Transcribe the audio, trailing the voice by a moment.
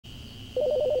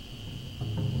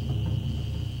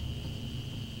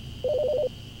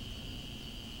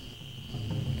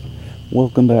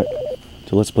Welcome back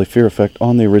to Let's Play Fear Effect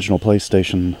on the original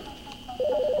PlayStation.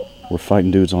 We're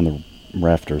fighting dudes on the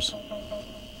rafters.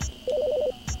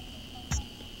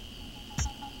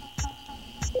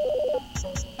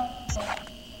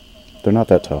 They're not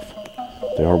that tough.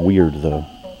 They are weird, though.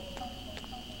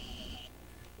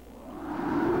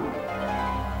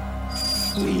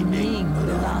 Swimming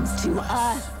belongs to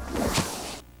us.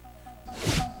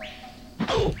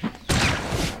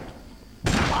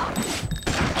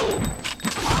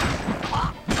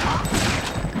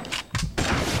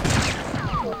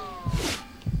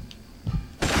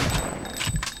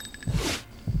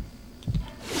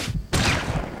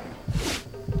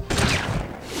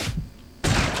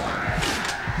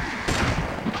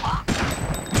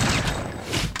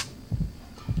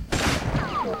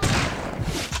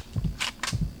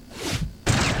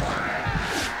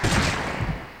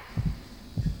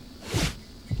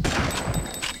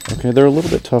 Okay, they're a little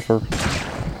bit tougher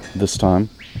this time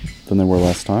than they were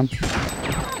last time.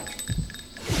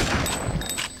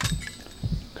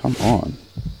 Come on.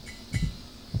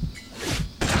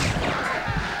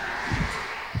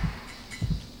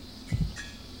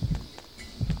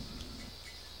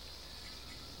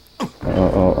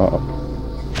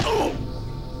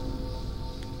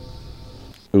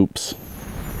 Oops.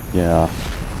 Yeah.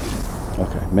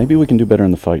 Okay, maybe we can do better in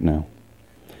the fight now.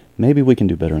 Maybe we can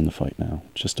do better in the fight now.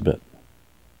 Just a bit.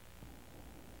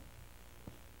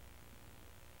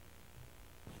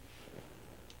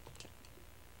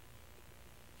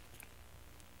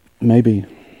 Maybe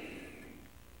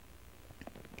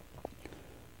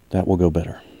that will go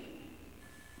better.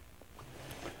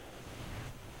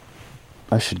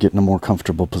 I should get in a more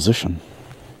comfortable position.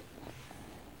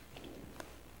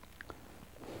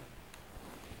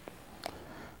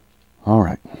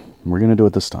 Alright, we're going to do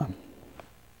it this time.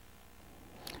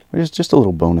 It's just a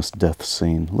little bonus death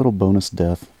scene. A little bonus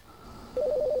death.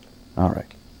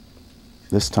 Alright.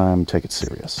 This time, take it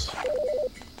serious.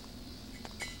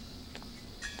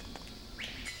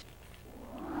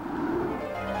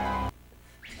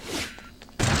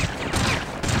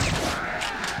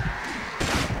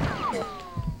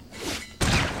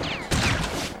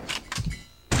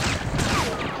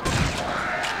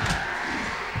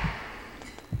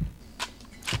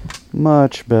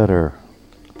 Much better.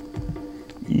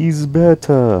 Is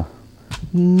better.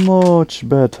 Much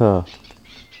better.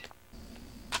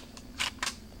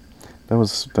 What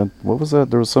was that?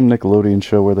 There was some Nickelodeon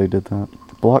show where they did that.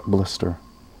 Block Blister.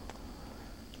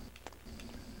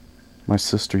 My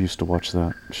sister used to watch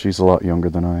that. She's a lot younger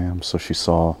than I am, so she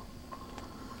saw...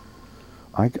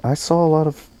 I saw a lot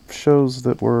of shows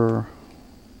that were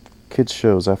kids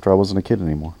shows after I wasn't a kid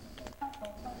anymore.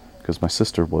 Because my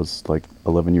sister was like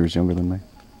 11 years younger than me.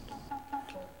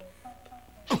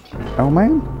 Oh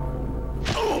man!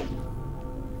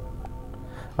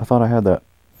 I thought I had that.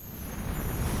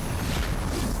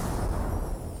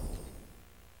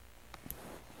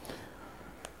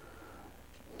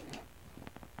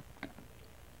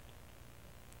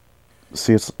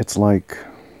 See, it's like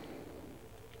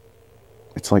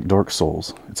Dark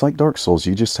Souls. It's like Dark Souls.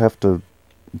 You just have to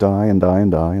die and die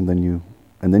and die, and then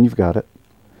you've got it,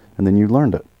 and then you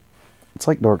learned it. It's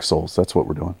like Dark Souls. That's what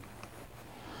we're doing.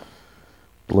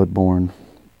 Bloodborne.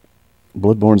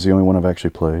 Bloodborne's the only one I've actually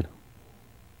played.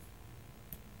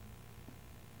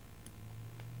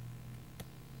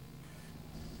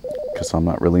 Because I'm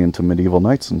not really into Medieval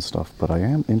Knights and stuff, but I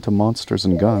am into monsters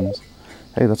and guns.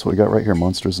 Hey, that's what we got right here,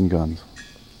 monsters and guns.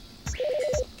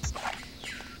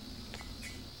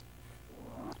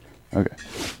 Okay.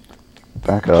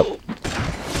 Back up.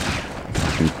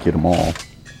 I can get them all.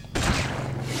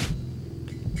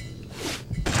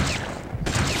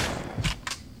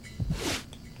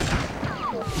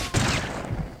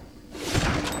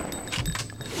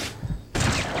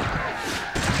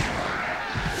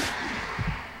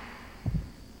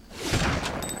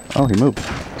 Oh, he moved.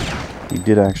 He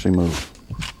did actually move.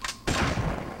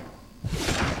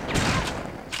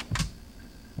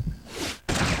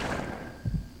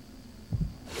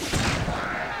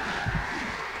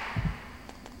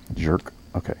 Jerk.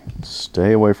 Okay.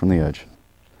 Stay away from the edge.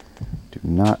 Do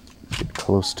not get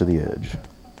close to the edge.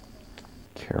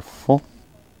 Careful.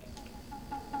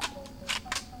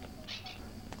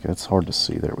 Okay, it's hard to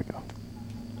see. There we go.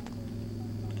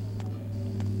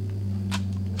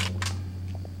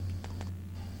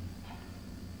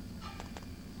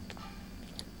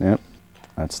 Yep,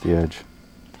 that's the edge.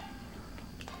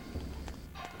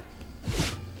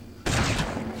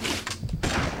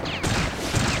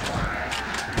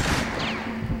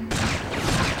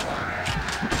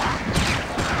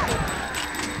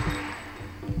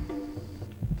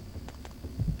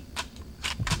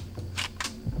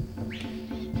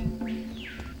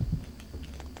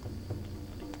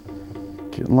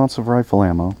 lots of rifle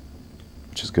ammo,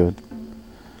 which is good.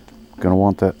 Gonna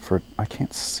want that for... I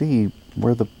can't see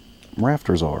where the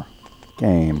rafters are.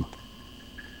 Game.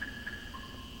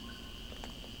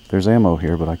 There's ammo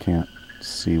here, but I can't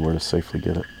see where to safely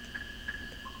get it.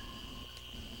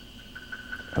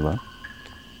 Hello?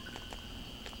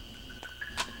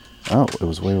 Oh, it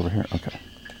was way over here. Okay.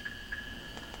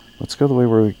 Let's go the way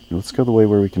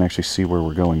where we can actually see where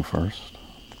we're going first.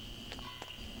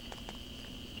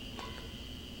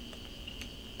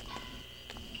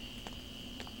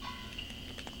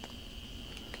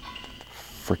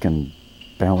 Frickin'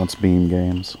 balance beam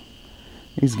games.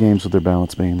 These games with their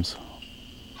balance beams.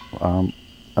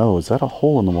 Oh, is that a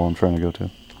hole in the wall I'm trying to go to?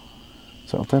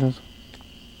 Is that what that is?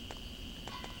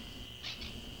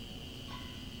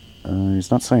 He's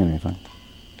not saying anything.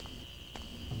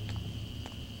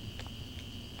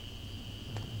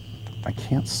 I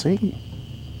can't see.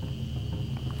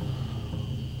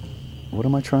 What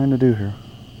am I trying to do here?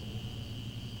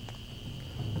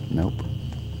 Nope.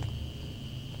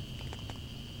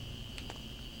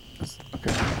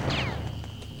 Okay.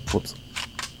 Whoops.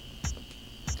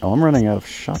 Oh, I'm running out of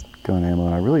shotgun ammo,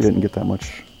 and I really didn't get that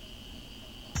much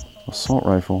assault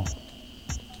rifle.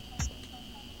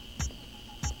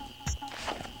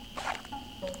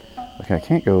 Okay, I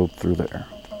can't go through there.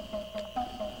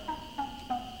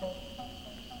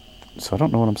 So I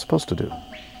don't know what I'm supposed to do.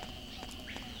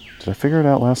 Did I figure it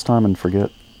out last time and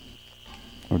forget?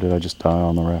 Or did I just die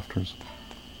on the rafters?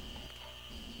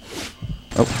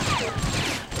 Oh.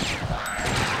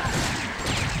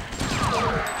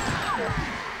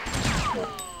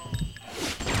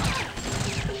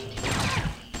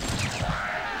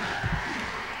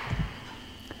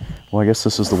 Well, I guess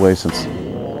this is the way since...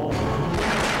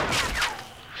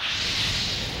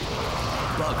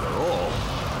 Bugger all.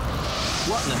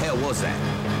 What in the hell was that?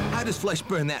 How does flesh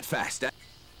burn that fast?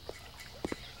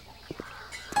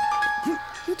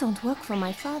 You don't work for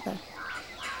my father.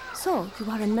 So,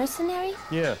 you are a mercenary?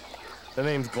 Yeah, the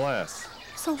name's Glass.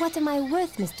 So what am I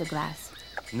worth, Mr. Glass?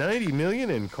 90 million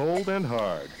in cold and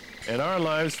hard. And our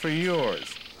lives for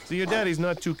yours. So your daddy's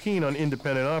not too keen on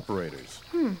independent operators.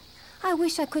 I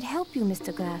wish I could help you,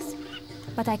 Mr. Glass.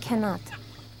 But I cannot.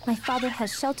 My father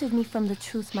has sheltered me from the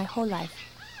truth my whole life.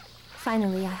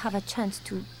 Finally, I have a chance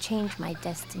to change my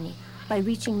destiny by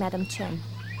reaching Madame Chen.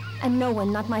 And no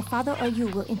one, not my father or you,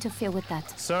 will interfere with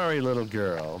that. Sorry, little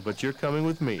girl, but you're coming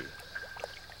with me.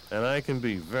 And I can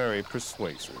be very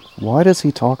persuasive. Why does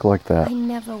he talk like that? I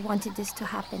never wanted this to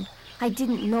happen. I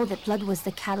didn't know that blood was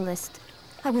the catalyst.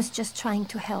 I was just trying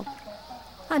to help.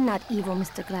 I'm not evil,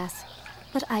 Mr. Glass.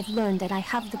 But I've learned that I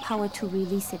have the power to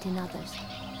release it in others.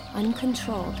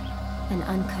 Uncontrolled and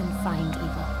unconfined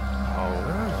evil.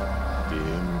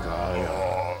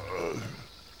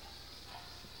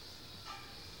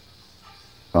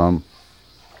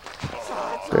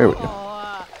 There we go.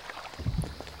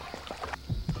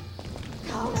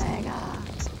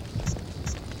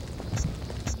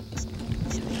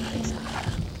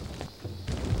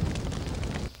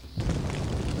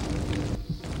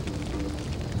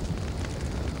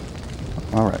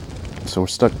 Alright, so we're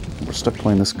stuck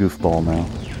playing this goofball now.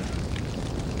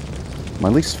 My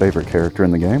least favorite character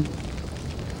in the game.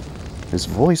 His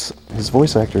voice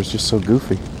actor is just so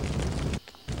goofy.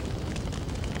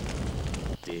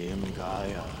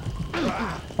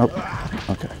 Oh,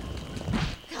 okay.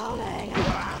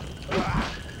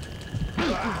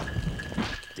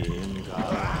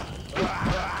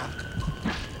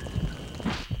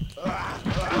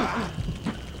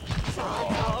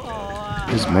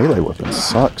 His melee weapon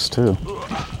sucks too.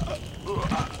 I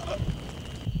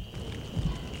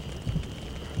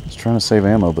was trying to save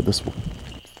ammo, but this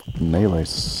melee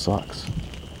sucks.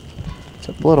 Is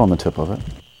that blood on the tip of it?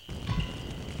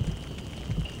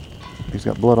 He's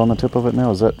got blood on the tip of it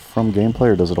now. Is that from gameplay,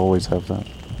 or does it always have that?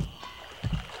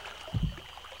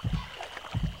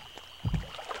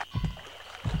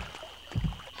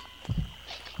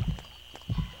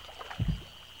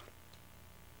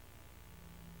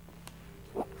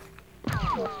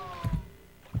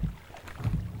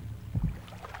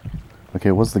 Okay,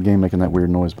 it was the game making that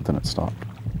weird noise, but then it stopped.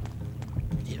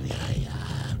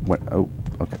 What? Oh,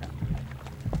 okay.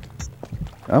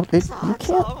 Oh, you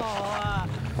can't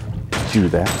do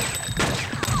that.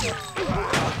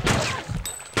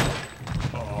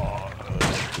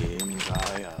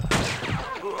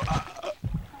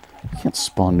 You can't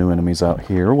spawn new enemies out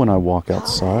here when I walk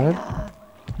outside.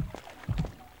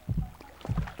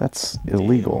 That's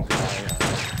illegal.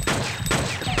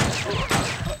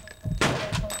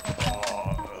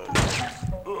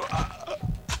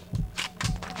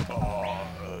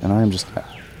 And I am just...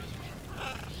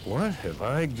 What? What have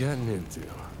I gotten into?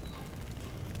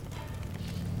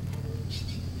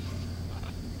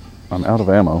 I'm out of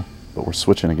ammo, but we're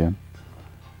switching again.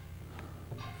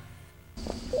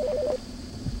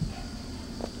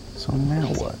 So now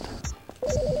what?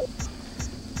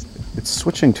 It's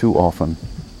switching too often.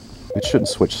 It shouldn't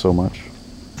switch so much.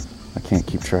 I can't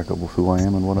keep track of who I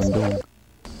am and what I'm doing.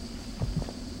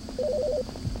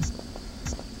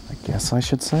 I guess I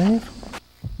should save?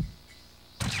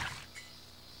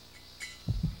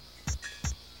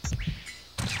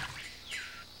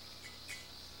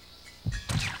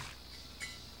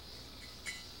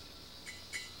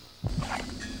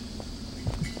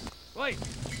 Wait!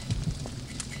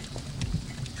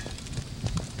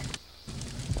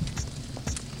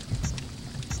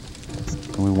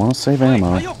 We want to save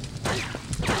ammo.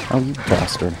 Oh, you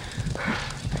bastard.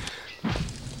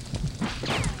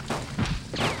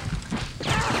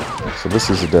 So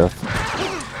this is a death.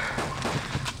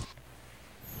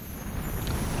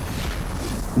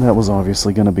 That was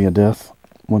obviously going to be a death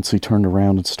once he turned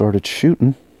around and started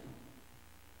shooting.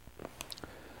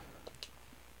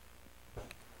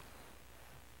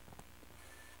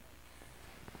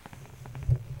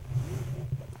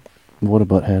 What a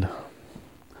butthead.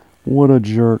 What a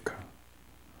jerk.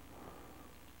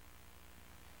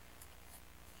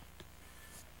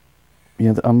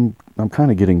 Yeah, I'm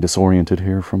kind of getting disoriented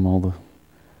here from all the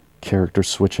character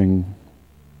switching.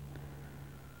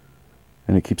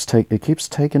 And it keeps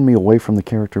taking me away from the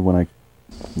character when I,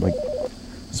 like,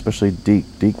 especially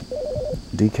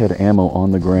Deke had ammo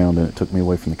on the ground and it took me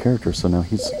away from the character, so now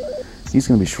he's going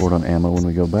to be short on ammo when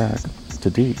we go back to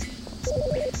Deke.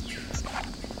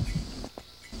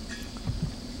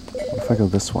 What if I go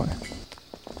this way?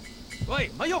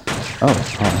 Oh,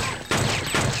 hi.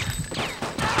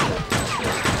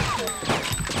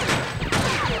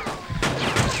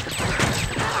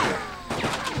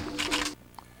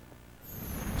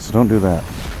 So don't do that.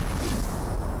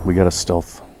 We gotta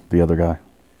stealth the other guy.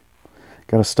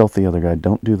 Gotta stealth the other guy.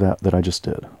 Don't do that I just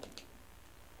did.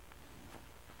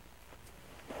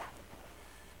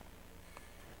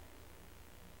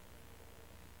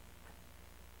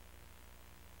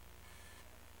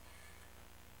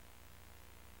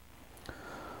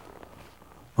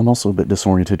 I'm also a bit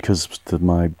disoriented because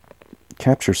my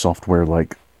capture software,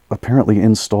 like, apparently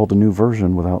installed a new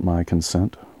version without my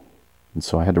consent. And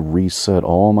so I had to reset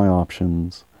all my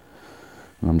options.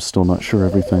 And I'm still not sure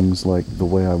everything's, like, the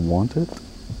way I want it.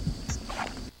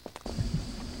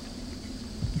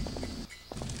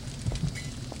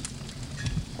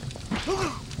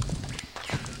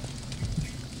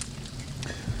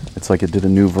 It's like it did a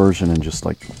new version and just,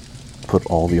 like, put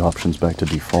all the options back to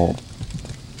default.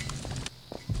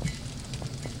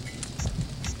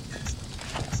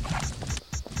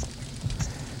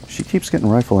 She keeps getting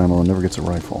rifle ammo and never gets a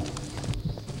rifle.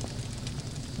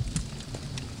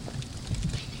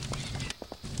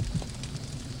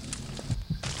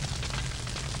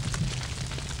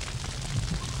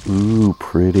 Ooh,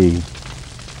 pretty.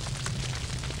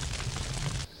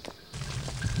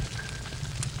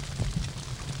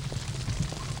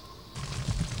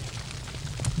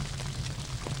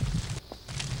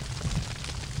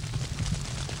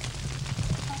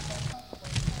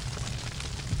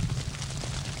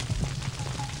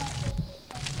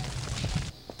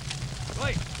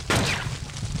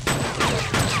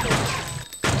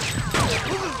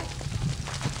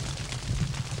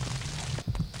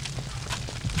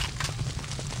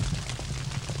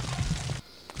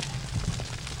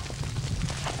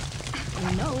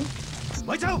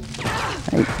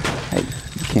 Hey,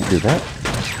 you can't do that.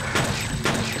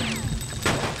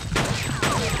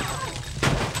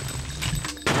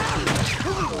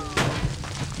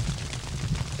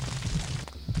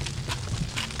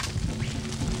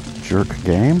 Jerk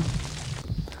game.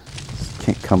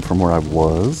 Can't come from where I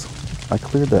was. I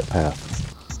cleared that path.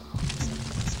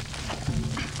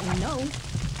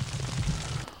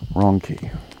 Wrong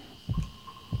key.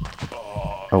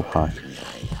 Oh, hi.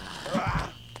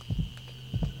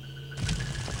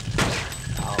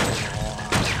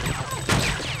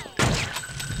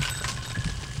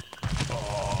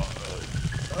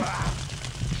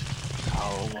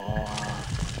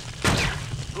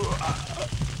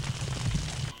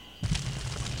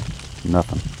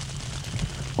 Nothing.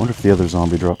 I wonder if the other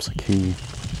zombie drops a key.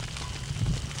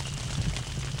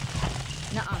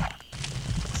 Nuh-uh.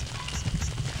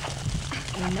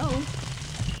 No.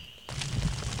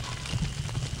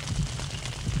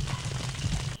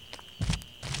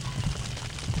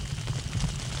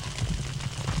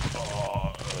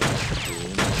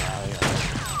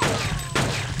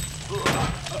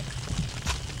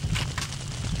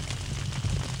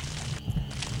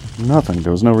 Nothing.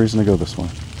 There was no reason to go this way.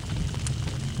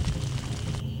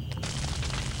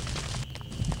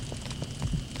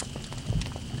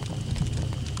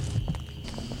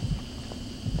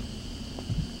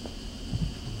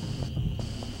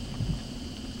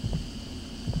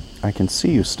 I can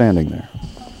see you standing there.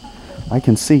 I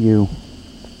can see you.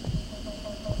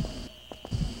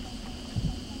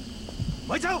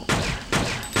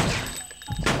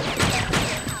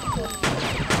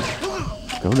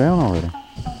 Go down already.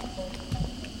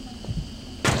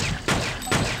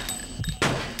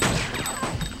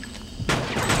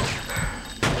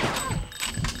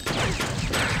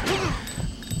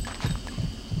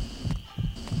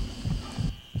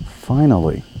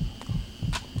 Finally.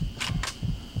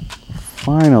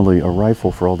 Finally, a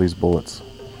rifle for all these bullets.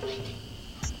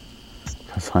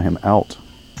 Because I am out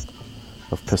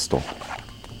of pistol.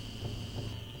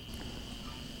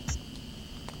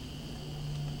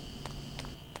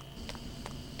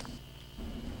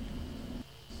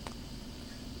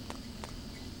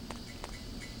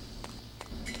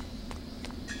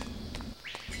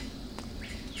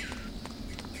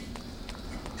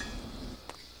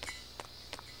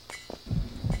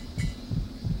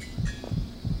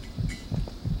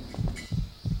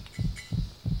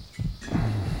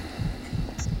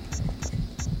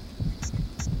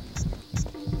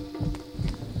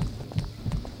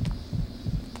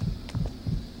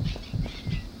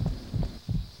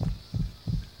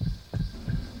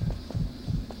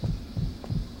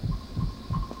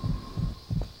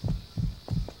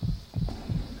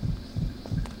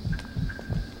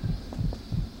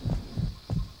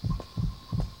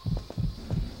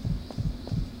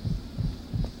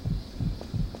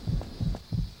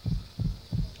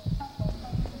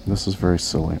 This is very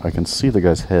silly. I can see the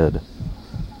guy's head.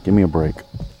 Give me a break.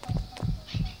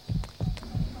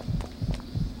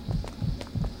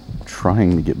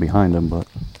 Trying to get behind him, but...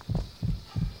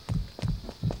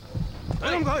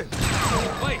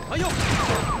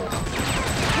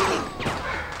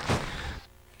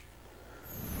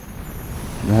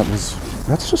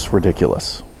 That's just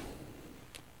ridiculous.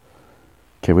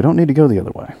 Okay, we don't need to go the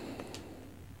other way.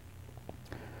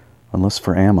 Unless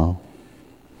for ammo.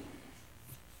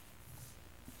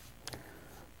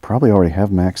 Probably already have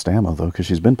maxed ammo, though, because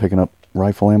she's been picking up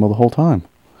rifle ammo the whole time.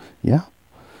 Yeah?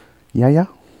 Yeah.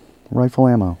 Rifle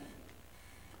ammo.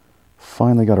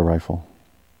 Finally got a rifle.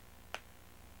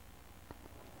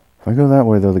 If I go that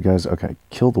way, though, the guy's... Okay,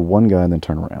 kill the one guy and then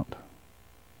turn around.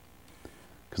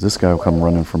 Because this guy will come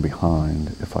running from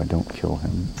behind if I don't kill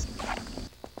him.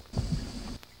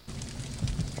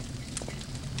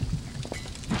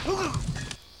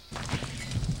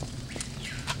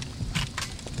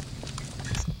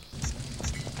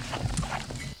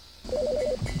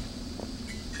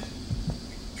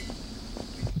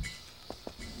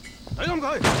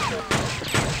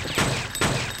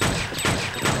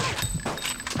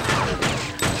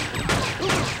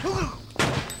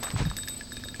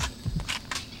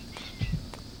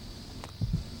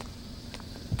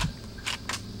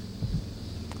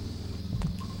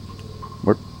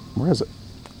 Where is it?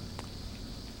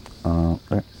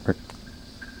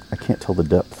 I can't tell the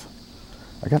depth.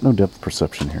 I got no depth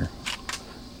perception here.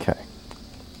 Okay.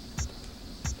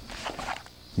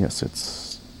 Yes,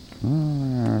 it's...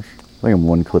 I think I'm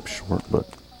one clip short, but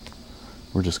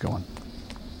we're just going.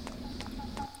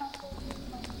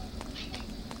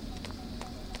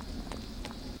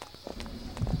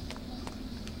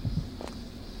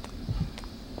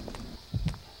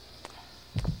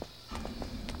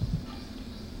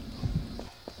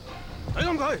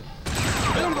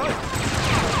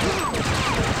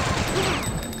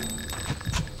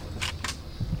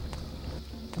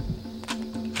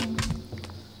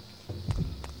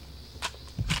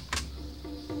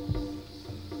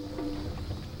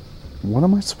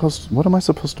 What am I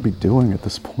supposed to be doing at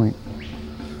this point?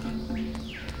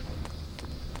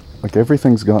 Like,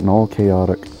 everything's gotten all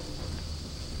chaotic.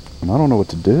 And I don't know what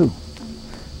to do.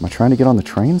 Am I trying to get on the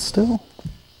train still?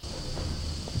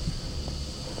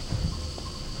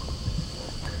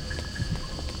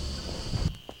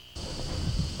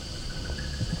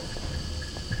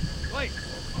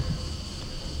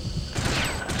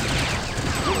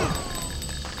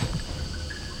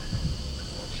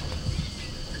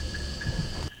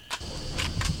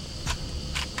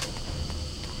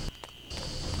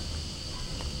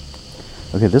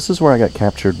 Okay, this is where I got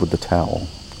captured with the towel.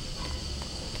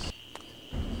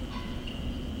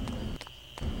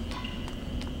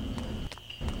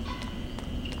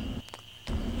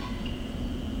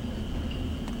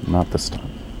 Not this time.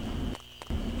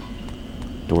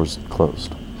 Door's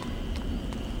closed.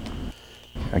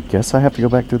 I guess I have to go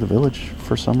back through the village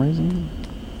for some reason.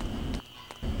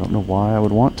 Don't know why I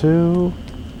would want to.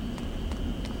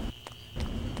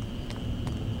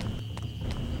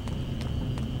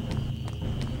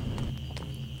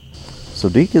 So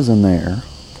Deke is in there.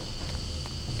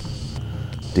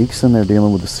 Deke's in there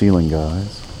dealing with the ceiling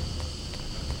guys.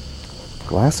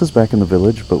 Glass is back in the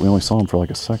village, but we only saw him for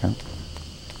like a second.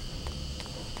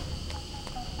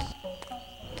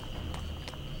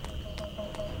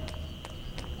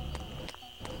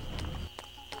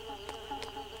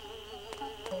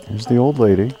 Here's the old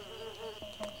lady.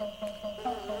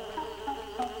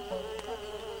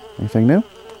 Anything new?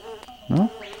 No?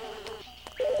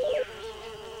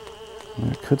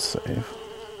 I could save.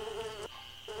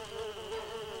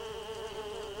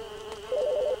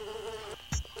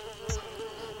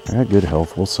 I got good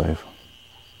health, we'll save.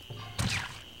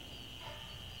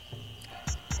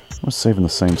 I'm saving the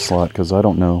same slot because I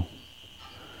don't know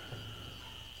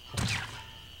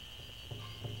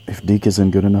if Deke is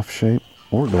in good enough shape.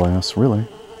 Or Glass, really.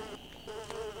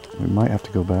 We might have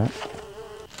to go back.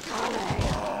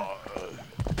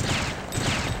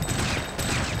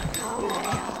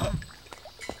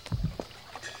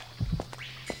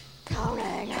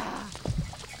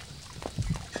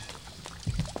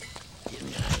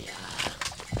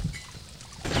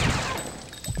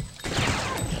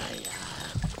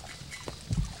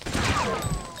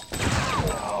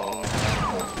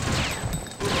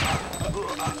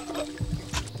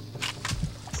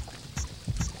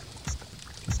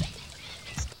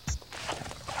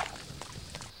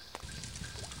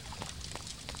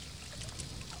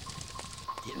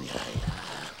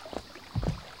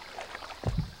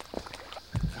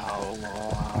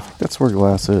 I think that's where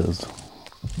Glass is.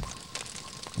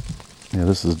 Yeah,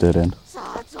 this is dead end.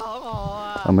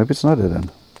 Oh, maybe it's not dead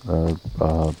end.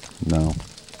 No.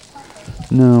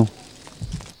 No.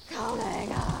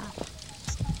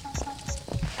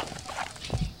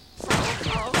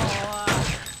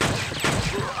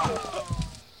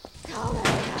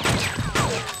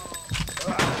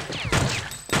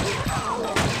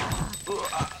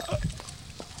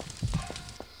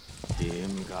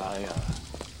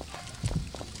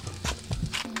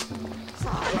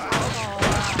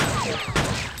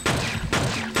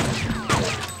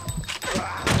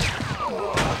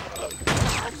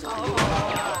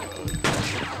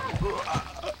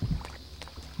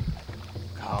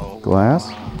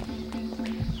 Glass?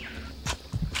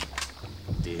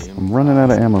 I'm running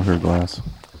out of ammo here, Glass.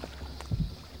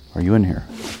 Are you in here?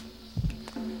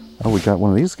 Oh, we got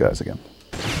one of these guys again.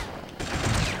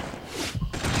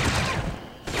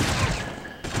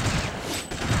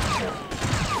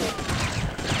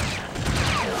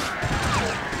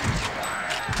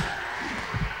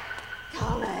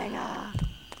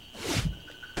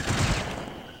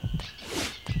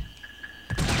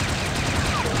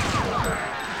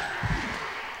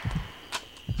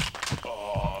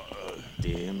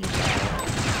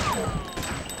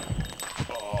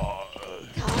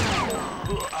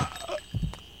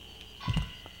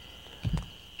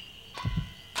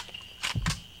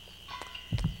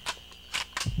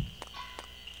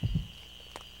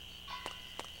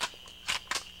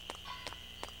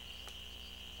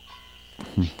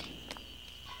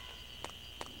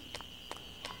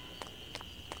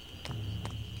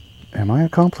 Am I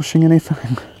accomplishing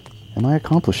anything? Am I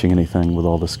accomplishing anything with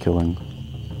all this killing?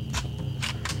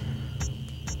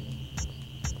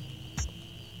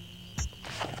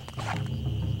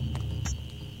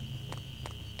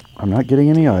 I'm not getting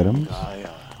any items.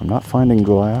 I'm not finding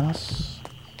Glass.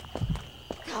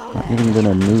 Not getting in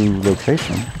a new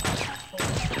location.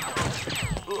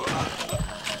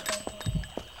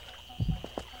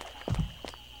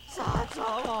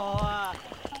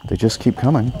 They just keep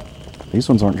coming. These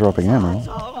ones aren't dropping ammo.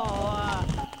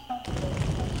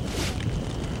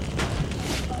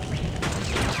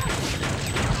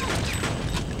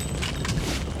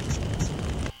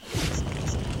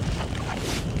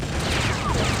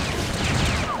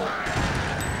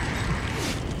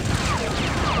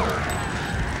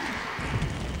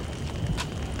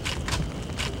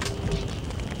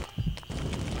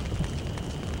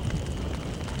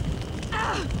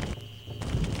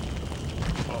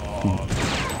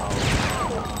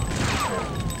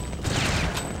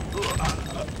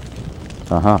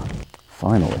 Aha.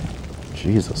 Finally.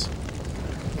 Jesus.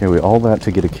 Okay, all that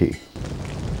to get a key.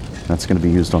 That's going to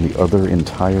be used on the other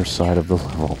entire side of the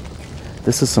level.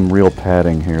 This is some real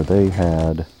padding here. They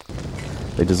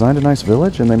designed a nice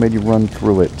village and they made you run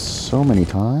through it so many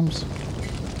times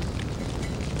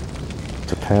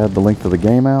to pad the length of the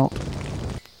game out.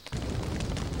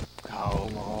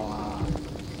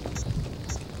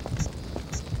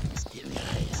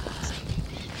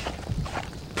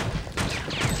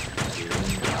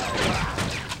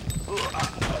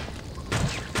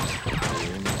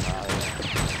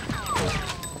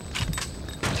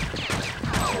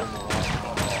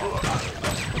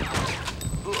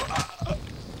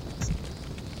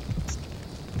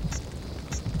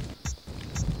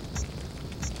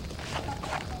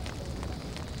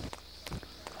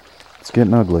 It's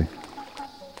getting ugly.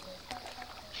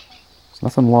 There's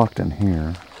nothing locked in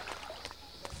here.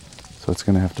 So it's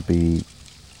going to have to be...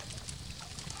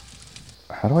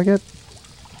 How do I get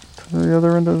to the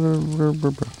other end of the...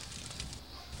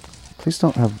 Please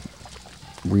don't have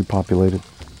repopulated...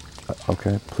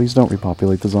 Okay, please don't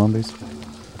repopulate the zombies.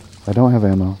 I don't have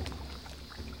ammo.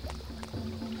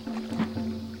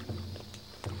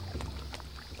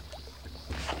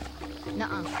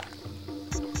 Nuh-uh.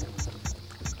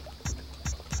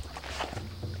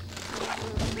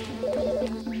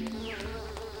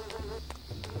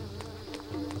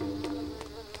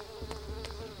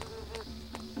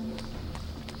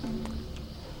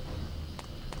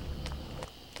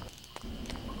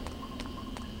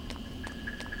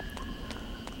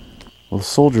 Well, the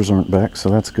soldiers aren't back, so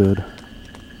that's good.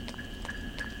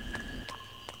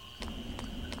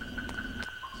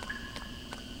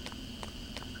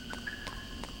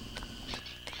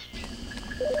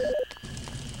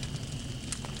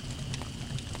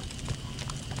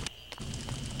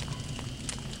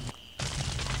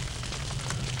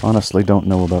 Honestly, don't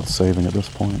know about saving at this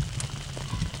point.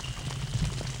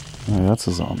 Oh, that's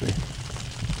a zombie.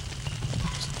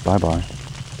 Bye-bye.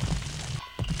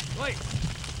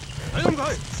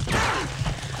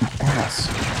 Ass.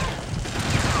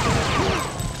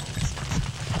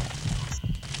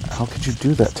 How could you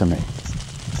do that to me?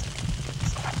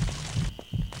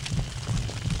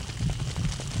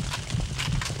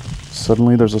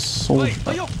 Suddenly there's a soldier.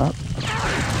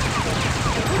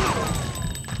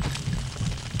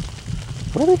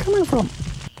 Where are they coming from?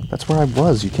 That's where I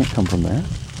was. You can't come from there.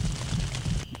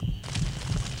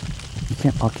 You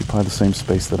can't occupy the same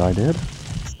space that I did.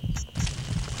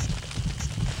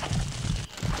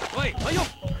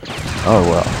 Oh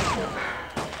well.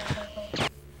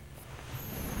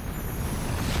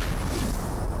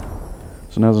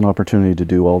 So now's an opportunity to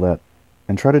do all that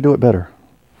and try to do it better.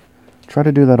 Try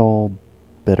to do that all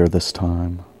better this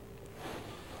time.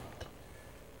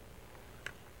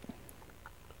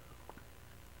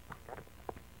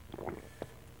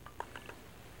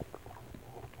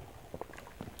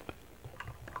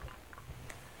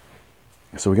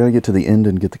 So we gotta get to the end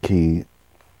and get the key.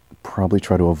 Probably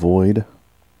try to avoid...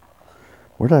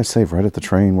 Where did I save? Right at the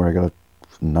train where I gotta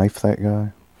knife that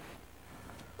guy?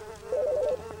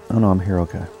 Oh no, I'm here,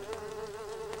 okay.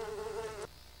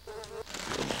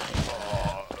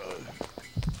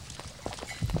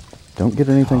 Don't get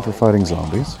anything for fighting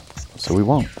zombies, so we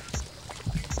won't.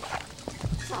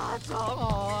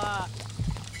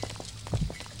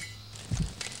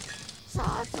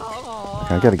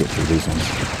 Okay, I gotta get through these ones.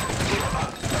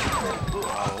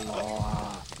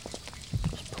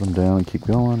 Just put them down and keep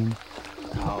going.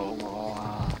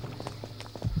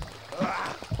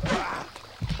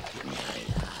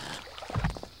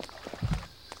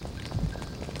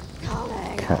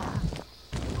 Okay.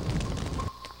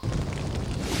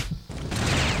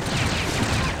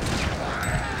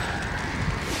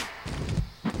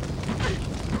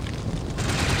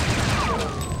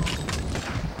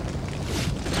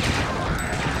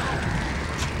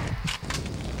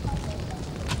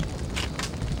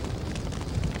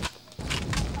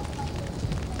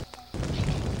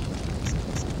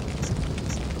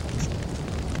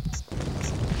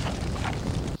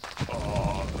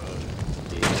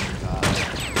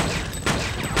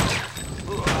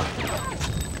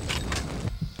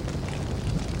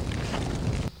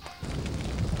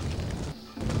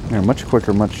 They're much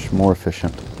quicker, much more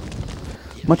efficient.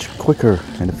 Much quicker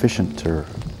and efficienter.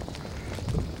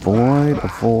 Avoid,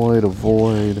 avoid,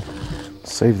 avoid.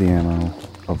 Save the ammo.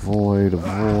 Avoid,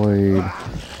 avoid,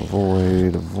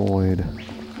 avoid, avoid.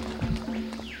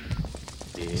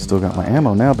 Still got my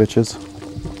ammo now, bitches.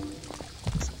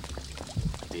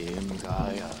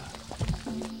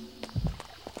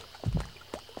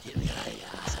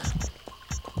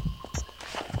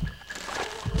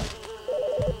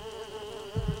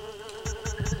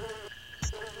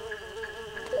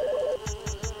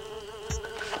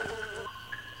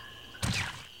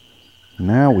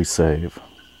 Now we save.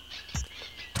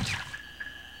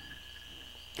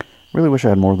 Really wish I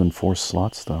had more than 4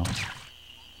 slots, though.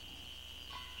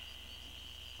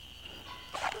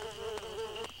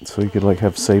 So you could, like,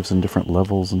 have saves in different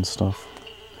levels and stuff.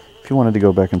 If you wanted to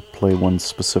go back and play one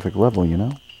specific level, you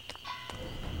know?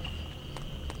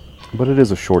 But it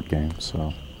is a short game,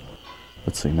 so...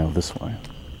 Let's see, no, this way.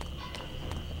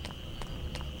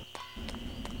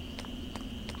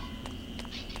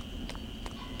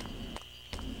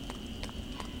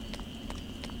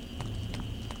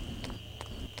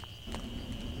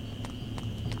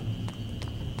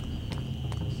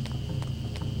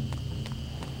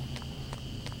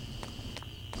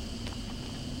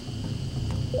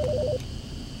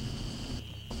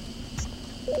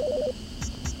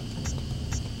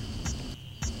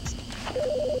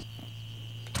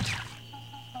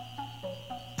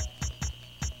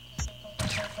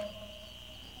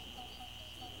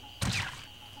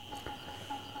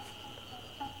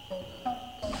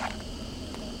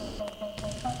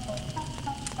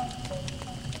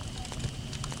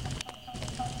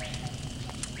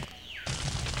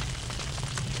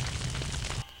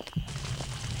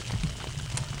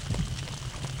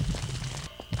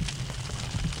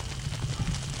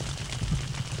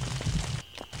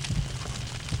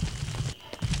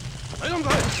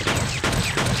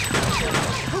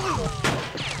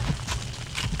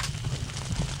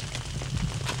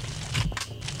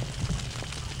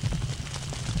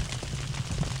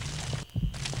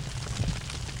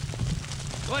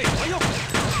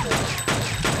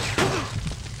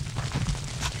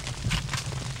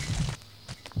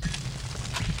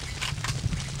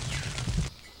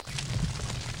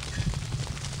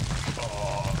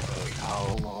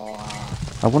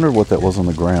 I wondered what that was on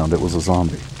the ground. It was a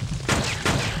zombie.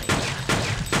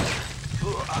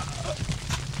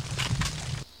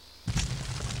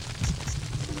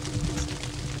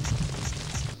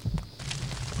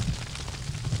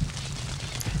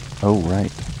 Oh,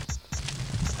 right.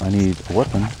 I need a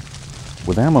weapon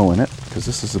with ammo in it, because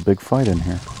this is a big fight in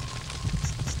here.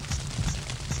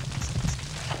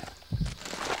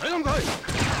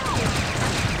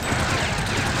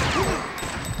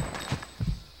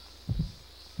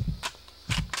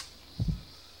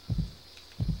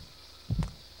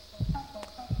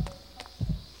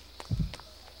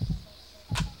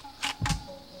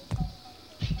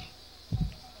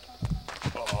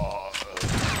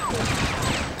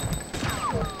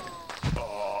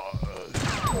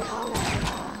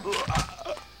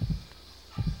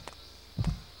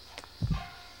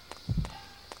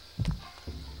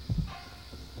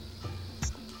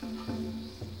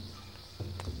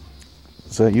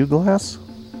 Is that you, Glass?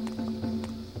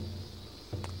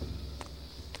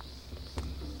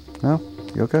 No?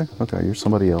 You okay? Okay, you're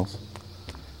somebody else.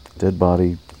 Dead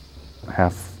body.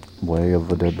 Halfway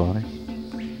of a dead body.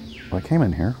 Well, I came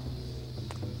in here.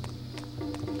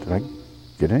 Did I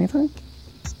get anything?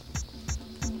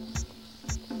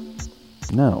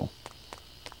 No.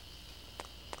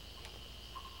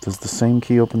 Does the same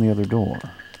key open the other door?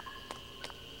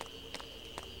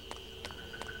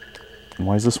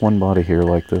 Why is this one body here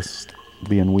like this,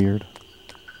 being weird?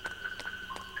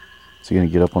 Is he gonna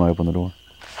get up when I open the door?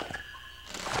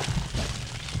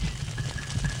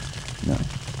 No.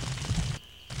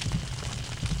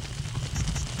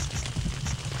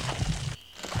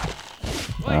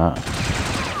 Ah.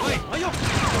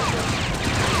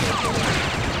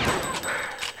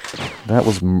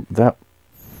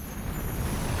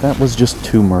 That was just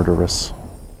too murderous.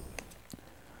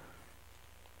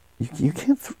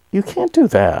 You can't do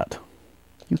that.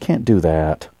 You can't do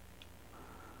that.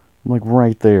 I'm like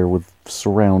right there with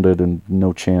surrounded and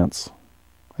no chance.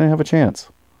 I didn't have a chance.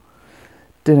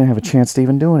 Didn't have a chance to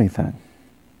even do anything.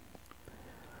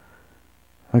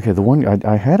 Okay, the one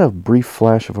I had a brief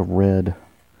flash of a red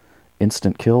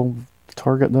instant kill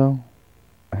target though.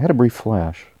 I had a brief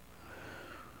flash.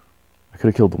 I could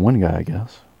have killed the one guy, I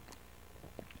guess.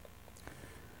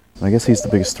 And I guess he's the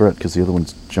biggest threat because the other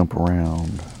ones jump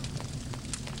around.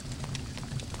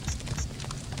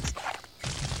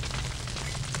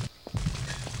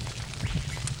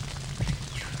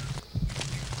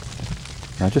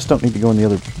 I just don't need to go in the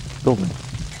other building.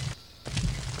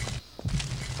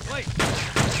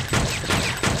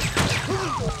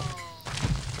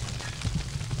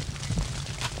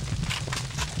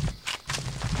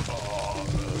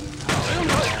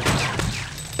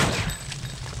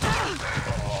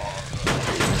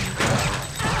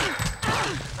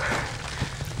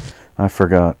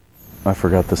 I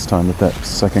forgot this time that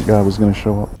second guy was going to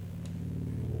show up.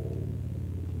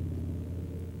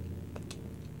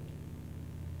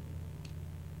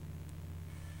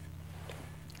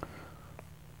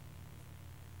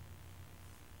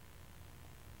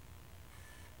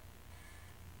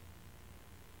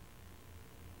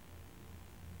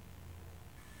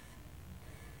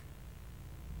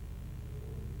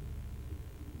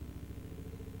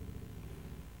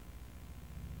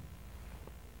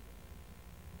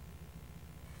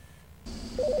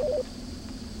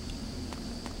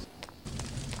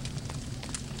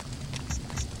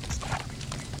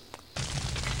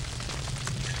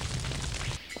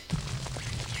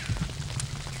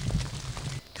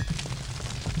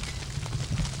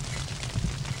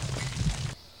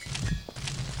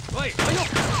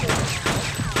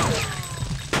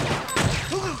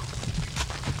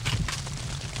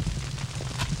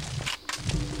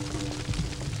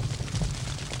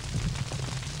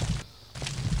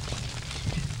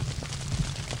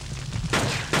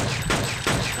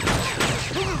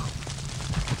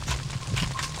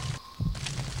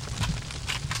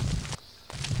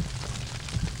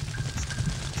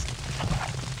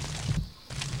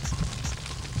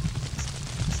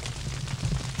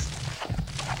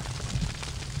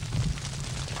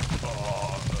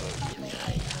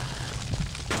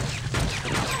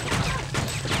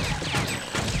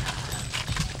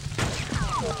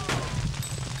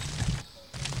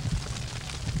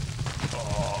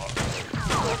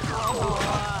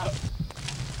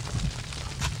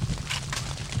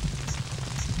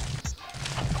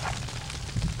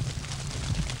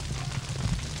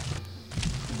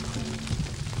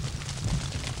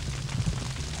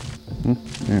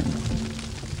 Yeah.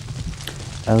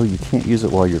 Oh, you can't use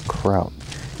it while you're crouched.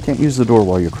 Can't use the door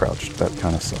while you're crouched. That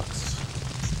kind of sucks.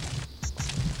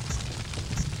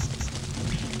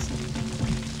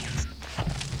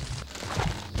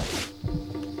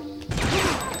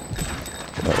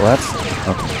 Well, that's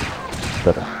okay.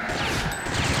 Better.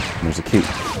 And there's a key.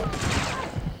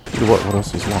 What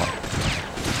else is locked?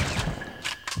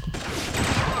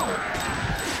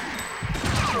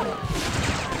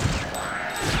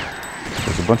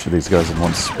 There's a bunch of these guys in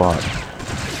one spot. I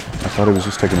thought he was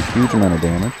just taking a huge amount of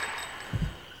damage.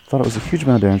 Thought it was a huge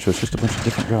amount of damage, so it's just a bunch of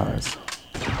different guys.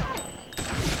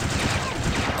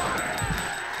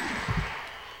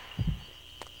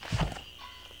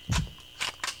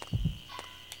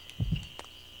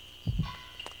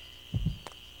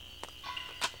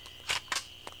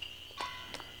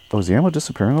 Oh, is the ammo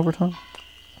disappearing over time?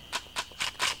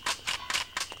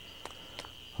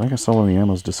 I think I saw one of the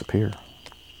ammos disappear.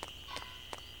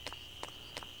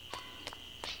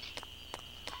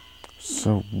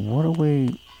 So what do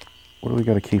we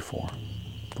got a key for?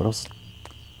 What else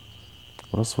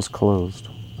was closed?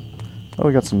 Oh,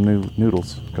 we got some new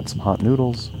noodles. Got some hot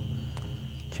noodles.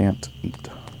 Can't eat.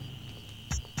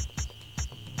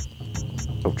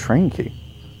 Oh, train key.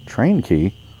 Train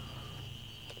key?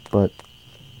 But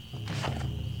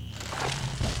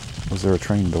was there a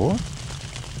train door?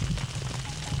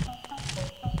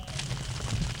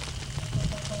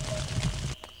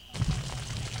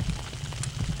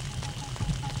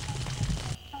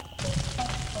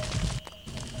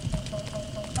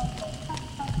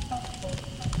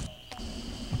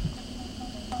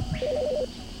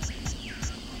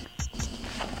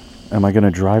 Am I going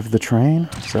to drive the train?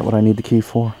 Is that what I need the key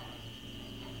for?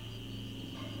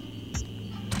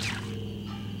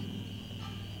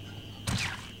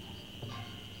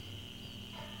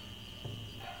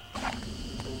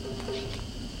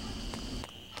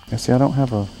 Yeah, see, I don't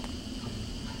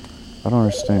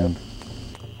understand.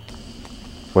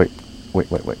 Wait.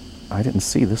 I didn't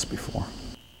see this before.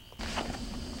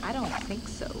 I don't think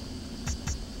so.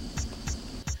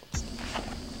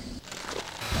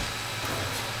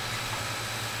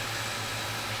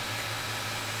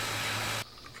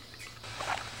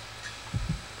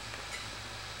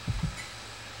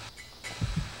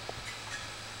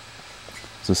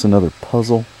 Is this another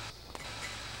puzzle?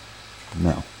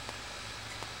 No.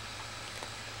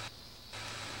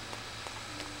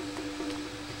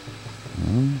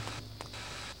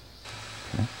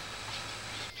 Okay.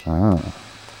 Ah.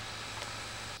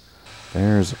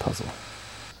 There's a puzzle.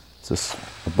 Is this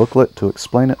a booklet to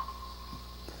explain it?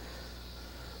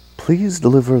 Please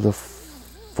deliver the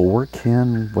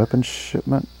foreign weapon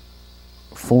shipment.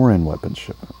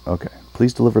 Okay.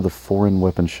 Please deliver the foreign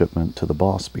weapon shipment to the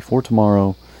boss before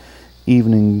tomorrow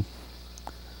evening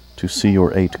to see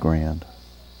your 8 grand.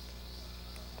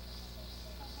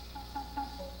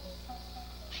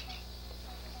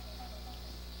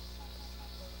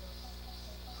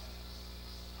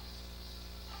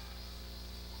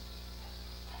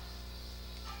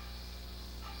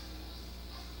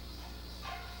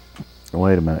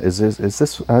 Wait a minute. Is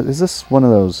this one of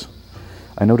those?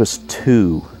 I noticed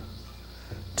 2.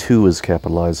 2 is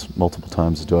capitalized multiple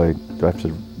times. Do I have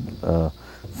to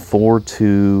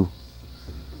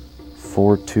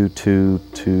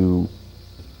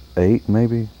 422228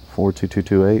 maybe?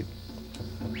 42228?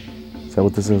 Is that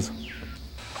what this is?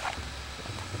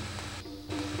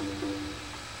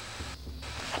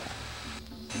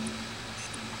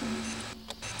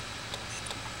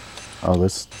 Oh,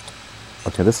 this.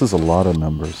 Okay, this is a lot of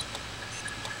numbers.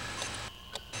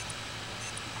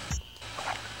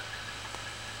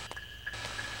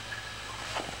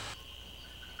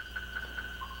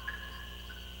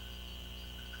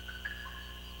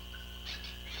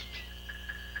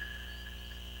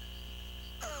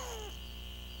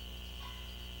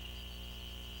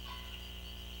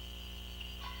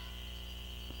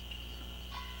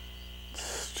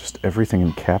 It's just everything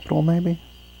in capital, maybe?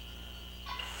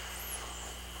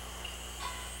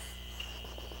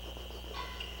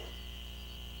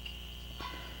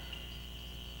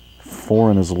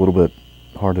 Foreign is a little bit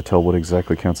hard to tell what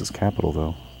exactly counts as capital,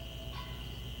 though.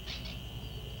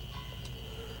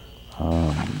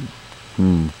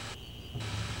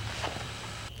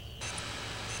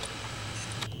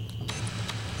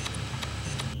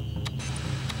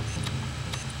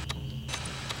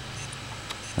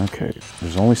 Okay,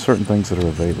 there's only certain things that are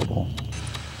available.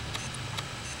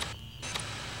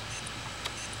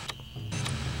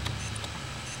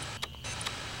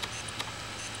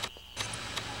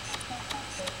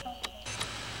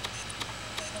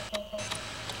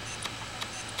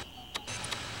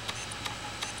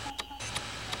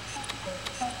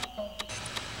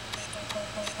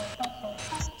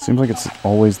 Seems like it's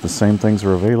always the same things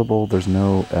are available. There's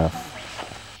no F.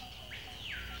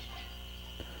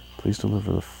 Please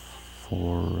deliver the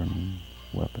foreign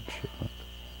weapon shipment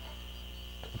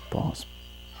to the boss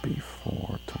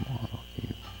before tomorrow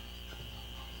evening.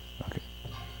 Okay.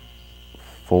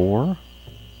 4,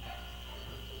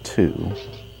 2,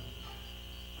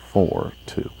 4,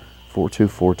 2. 4, 2,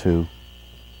 4, 2.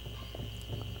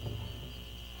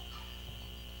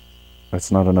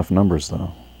 That's not enough numbers,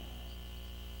 though.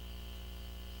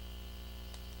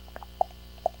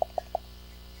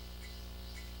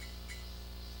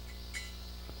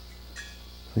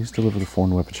 Please deliver the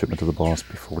foreign weapon shipment to the boss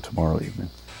before tomorrow evening.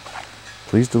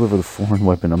 Please deliver the foreign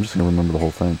weapon. I'm just going to remember the whole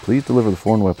thing. Please deliver the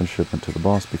foreign weapon shipment to the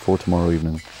boss before tomorrow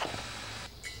evening.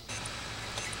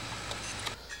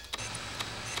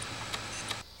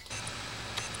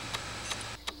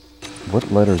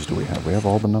 What letters do we have? We have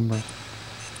all the numbers?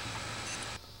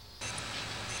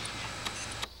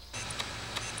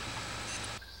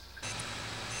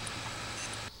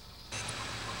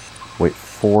 Wait,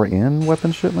 4N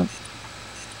weapon shipment?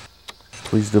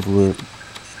 Please deliver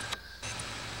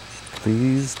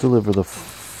the...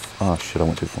 oh shit, I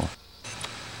went too far.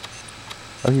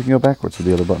 Oh, you can go backwards with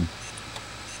the other button.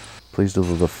 Please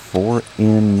deliver the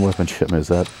 4N weapon shipment. Is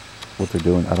that what they're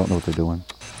doing? I don't know what they're doing.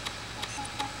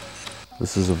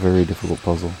 This is a very difficult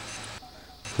puzzle.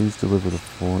 Please deliver the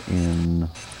 4N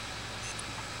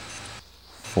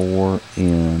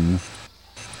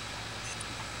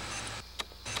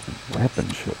weapon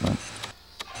shipment.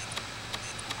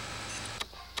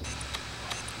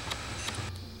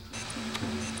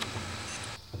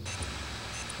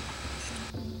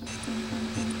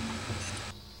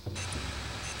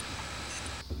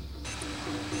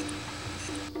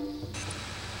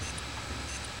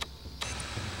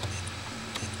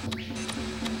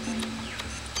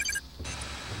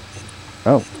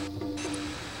 Oh.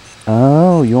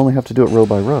 Oh, you only have to do it row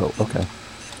by row. Okay.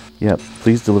 Yeah,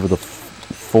 please deliver the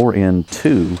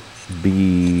 4N2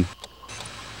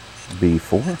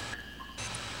 B4?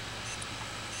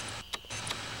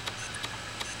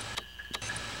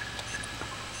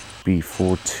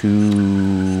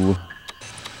 B42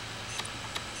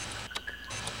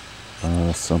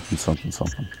 something something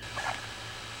something.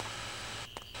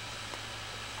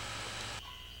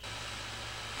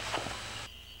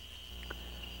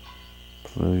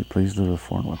 Please deliver the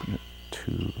foreign weapon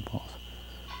to the boss.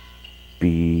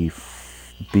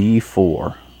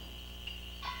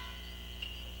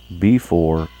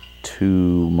 B4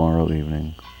 tomorrow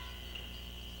evening.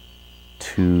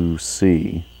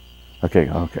 2C. Okay.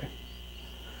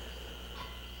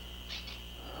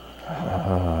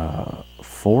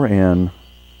 4N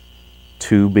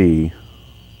 2B.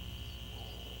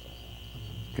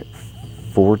 Okay.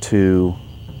 42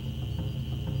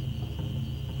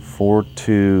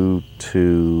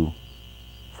 422C.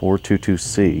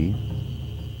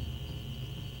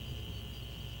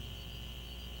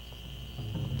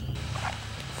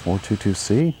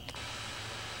 422C?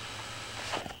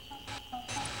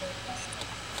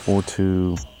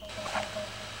 42...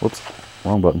 Whoops,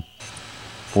 wrong button.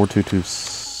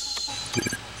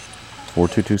 422C.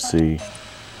 422C.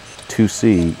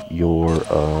 2C, your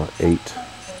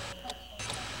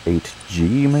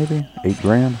 8G maybe? 8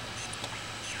 grand?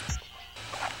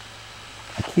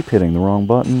 I keep hitting the wrong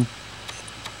button.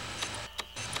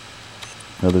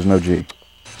 No, there's no G.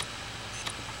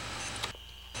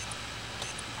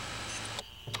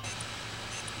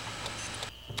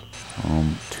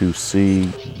 To see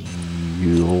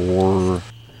your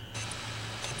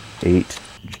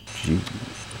 8G.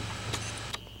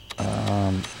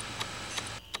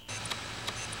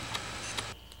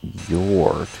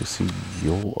 To see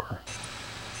your.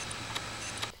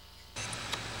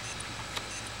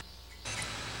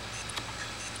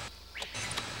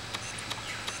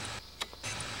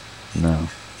 No.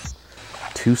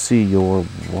 To see your,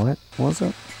 what was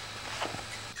it?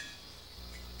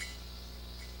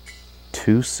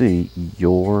 To see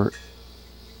your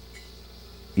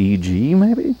EG,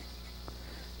 maybe?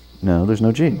 No, there's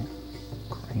no G.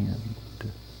 Grand.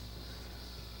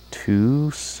 To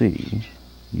see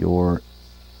your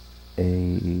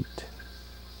 8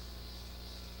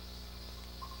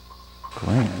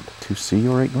 grand. To see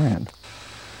your 8 grand.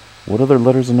 What other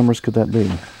letters and numbers could that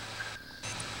be?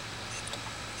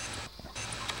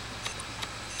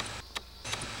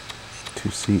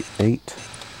 To see 8.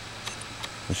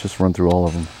 Let's just run through all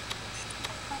of them.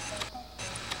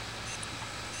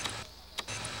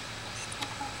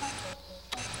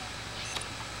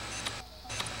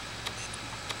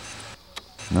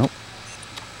 Nope.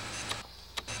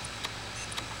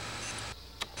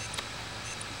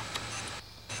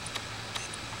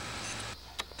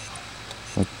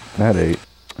 Like that 8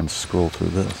 and scroll through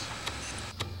this.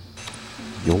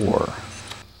 Your.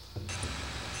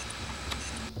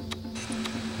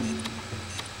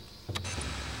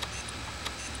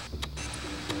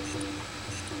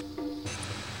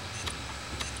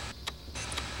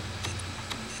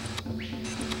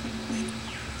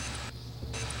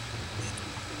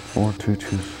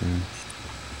 422C.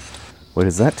 Wait,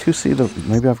 is that 2C?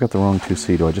 Maybe I've got the wrong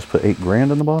 2C. Do I just put 8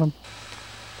 grand in the bottom?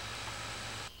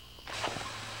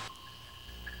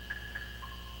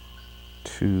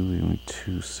 Only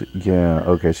 2C. Yeah,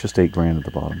 okay, it's just 8 grand at the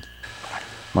bottom.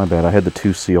 My bad, I had the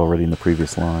 2C already in the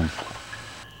previous line.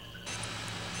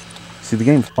 See, the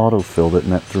game auto-filled it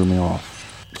and that threw me off.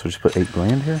 So just put 8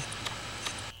 grand here?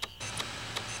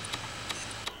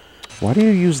 Why do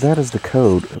you use that as the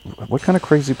code? What kind of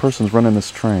crazy person's running this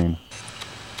train?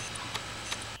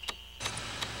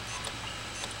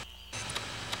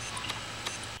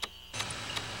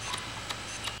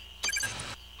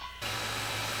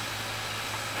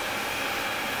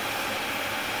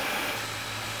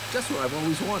 Just what I've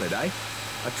always wanted, eh?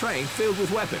 A train filled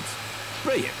with weapons.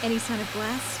 Brilliant. Any sign of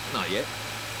Glass? Not yet.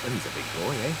 But he's a big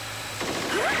boy, eh?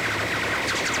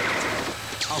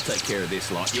 I'll take care of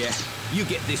this lot, yeah? You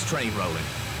get this train rolling.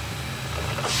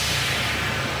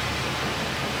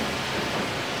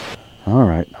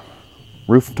 Alright.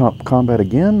 Rooftop combat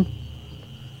again?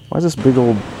 Why is this big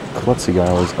old klutzy guy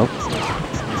always up?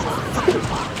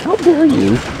 How dare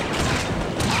you?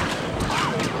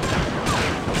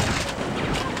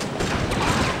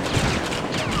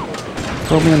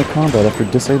 Throw me into combat after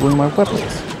disabling my weapons.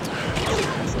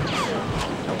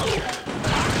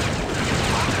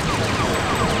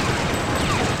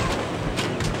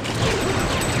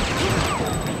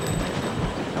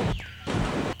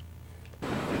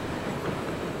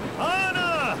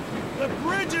 Anna! The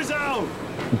bridge is out!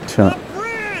 The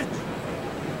bridge!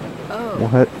 Oh,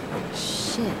 What?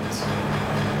 shit.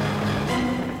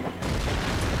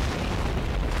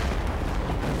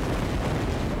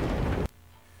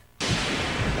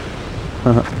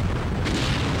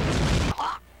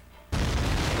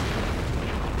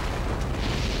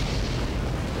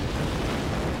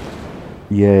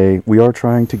 Yay, we are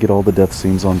trying to get all the death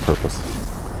scenes on purpose.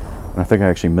 And I think I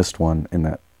actually missed one in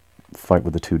that fight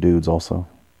with the 2 dudes also.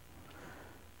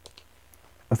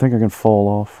 I think I can fall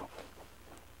off.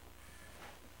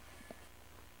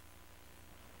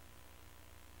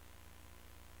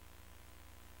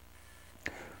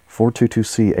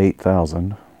 (422C)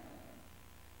 8000.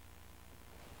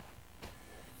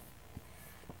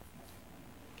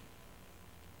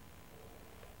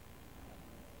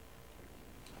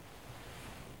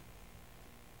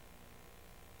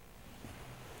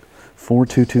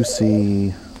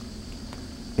 (422C)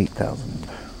 8000.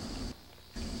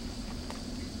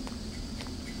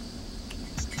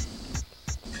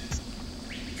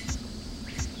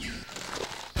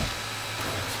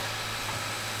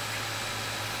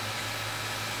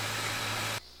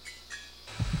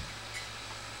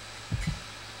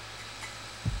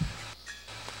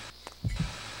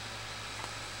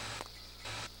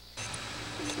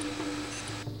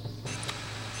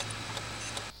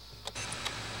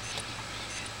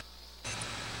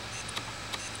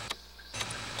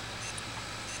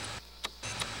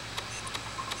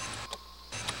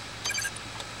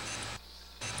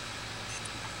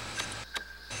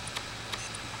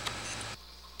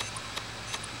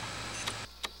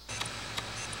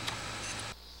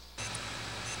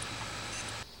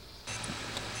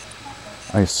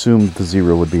 I assumed the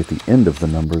 0 would be at the end of the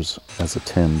numbers as a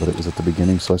 10, but it was at the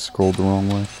beginning, so I scrolled the wrong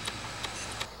way.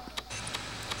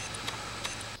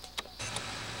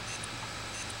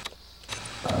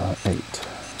 Eight.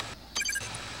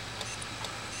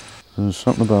 There's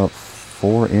something about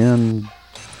 4N.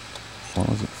 What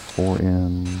was it?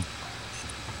 4N.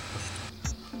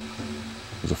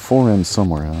 There's a 4N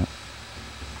somewhere on it.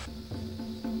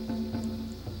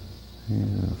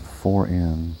 Yeah,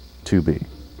 4N 2B.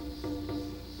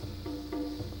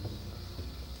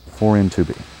 4N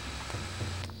 2B.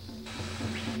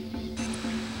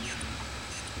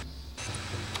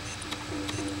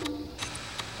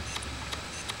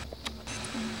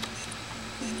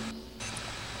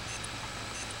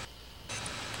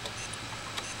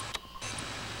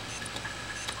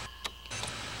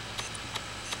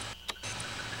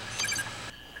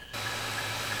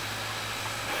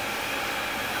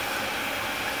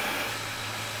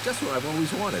 Just what I've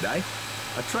always wanted, eh?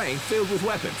 A train filled with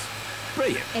weapons.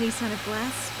 Brilliant. Any sign of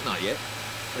Glass? Not yet.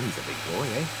 But he's a big boy,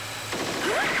 eh?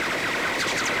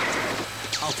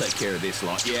 I'll take care of this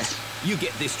lot, yeah? You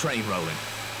get this train rolling.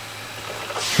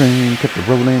 Train kept it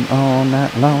rolling all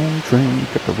night long. Train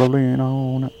kept it rolling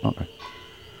all night long. Okay.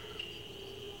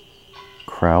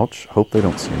 Crouch. Hope they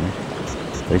don't see me.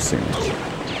 They see me.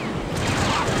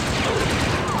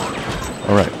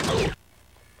 Alright.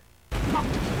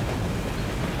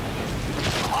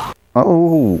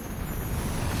 Oh!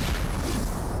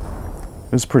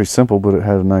 It was pretty simple, but it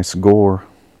had a nice gore.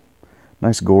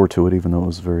 Nice gore to it, even though it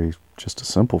was very Just a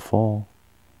simple fall.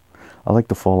 I like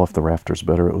the fall off the rafters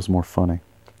better. It was more funny.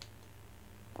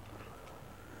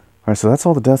 Alright, so that's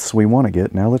all the deaths we want to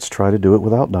get. Now let's try to do it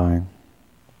without dying.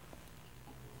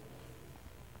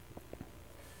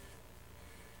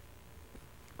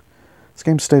 This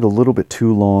game stayed a little bit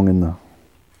too long in the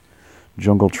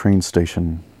jungle train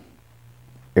station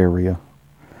area.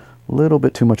 A little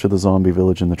bit too much of the zombie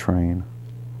village in the train.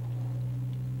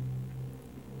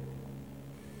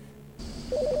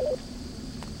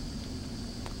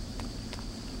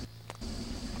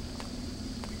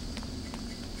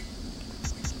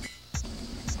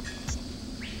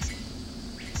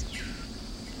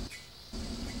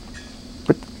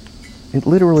 But it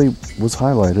literally was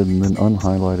highlighted and then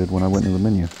unhighlighted when I went to the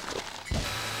menu.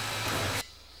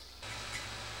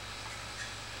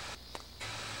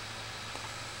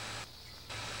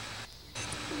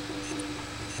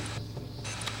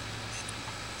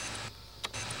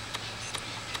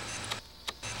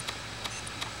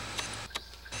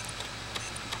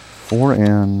 Four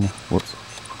and whoops,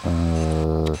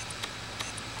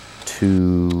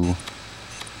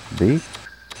 2B.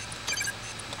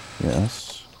 Yes.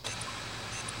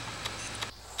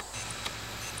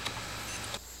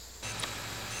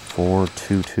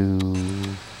 422.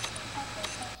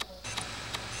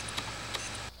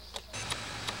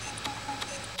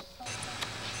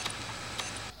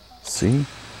 C.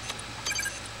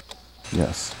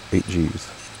 Yes, 8 G's.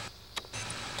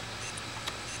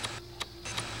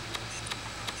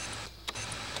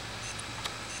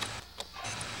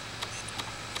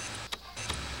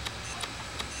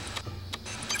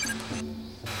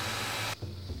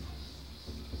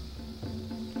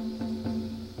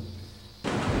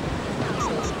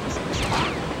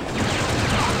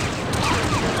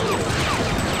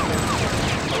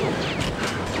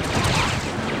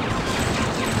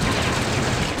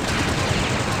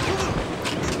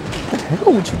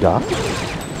 Would you die?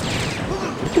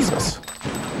 What is this?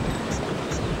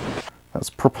 That's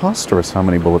preposterous how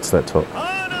many bullets that took.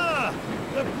 Anna!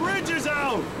 The bridge is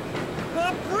out!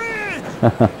 The bridge!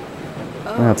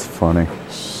 That's funny.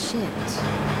 Shit.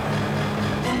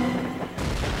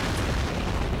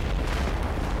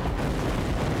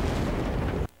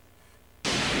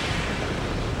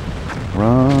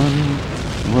 Run,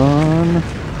 run.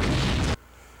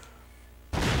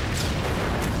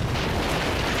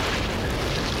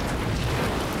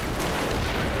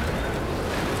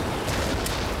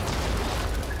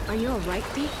 Are you alright,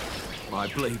 Deke? My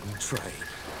bleeding trade.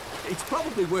 It's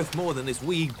probably worth more than this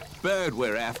wee bird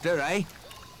we're after, eh?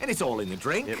 And it's all in the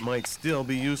drink. It might still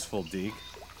be useful, Deke.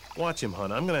 Watch him,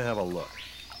 hun. I'm gonna have a look.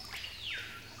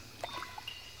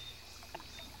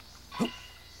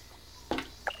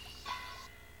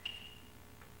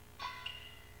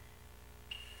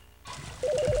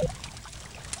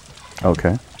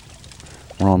 Okay.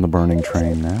 We're on the burning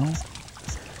train now.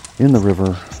 In the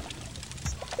river.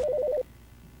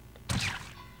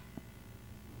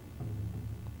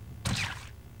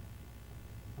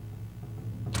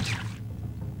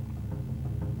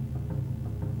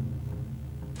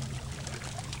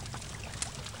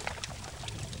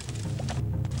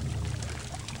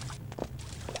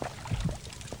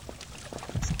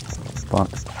 Fuck.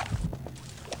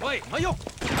 Wait, ayo!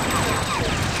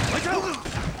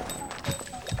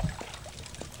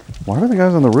 Why were the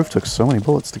guys on the roof took so many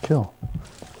bullets to kill?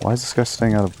 Why is this guy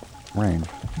staying out of range?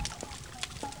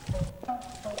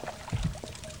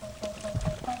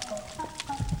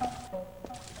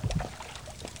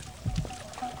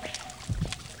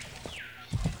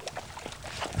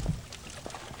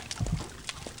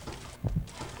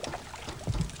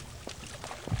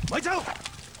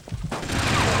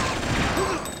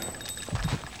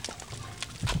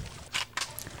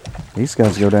 These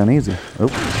guys go down easy. Oh.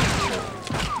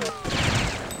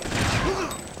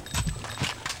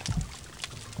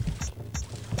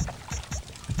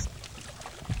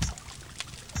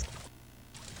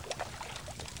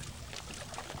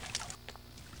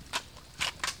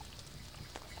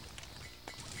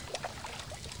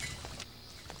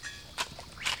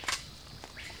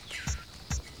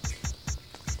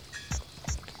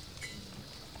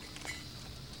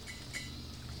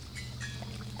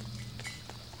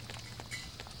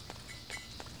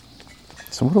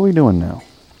 So what are we doing now?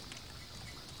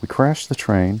 We crashed the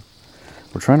train.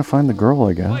 We're trying to find the girl,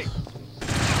 I guess.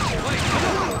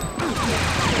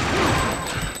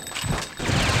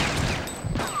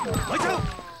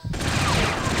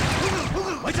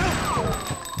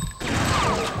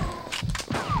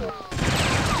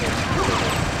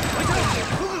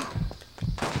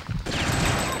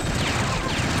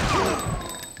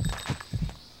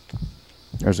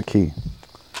 There's a key.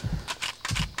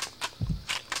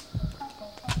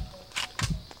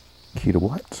 Key to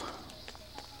what?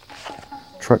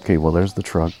 Truck key. Well, there's the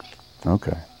truck.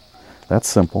 Okay. That's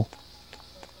simple.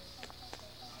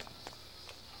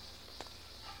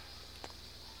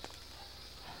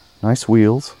 Nice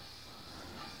wheels.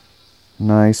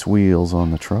 Nice wheels on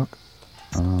the truck.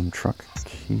 Truck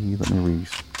key. Let me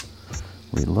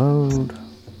reload.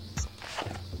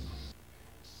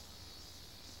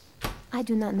 I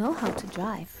do not know how to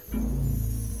drive.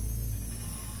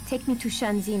 Take me to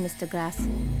Shanxi, Mr. Glass,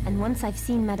 and once I've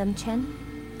seen Madame Chen,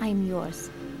 I am yours.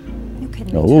 You can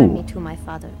return me to my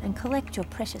father and collect your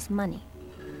precious money.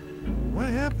 What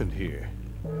happened here?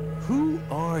 Who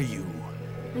are you?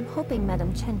 I'm hoping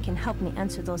Madame Chen can help me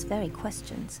answer those very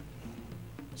questions.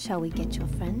 Shall we get your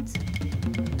friends?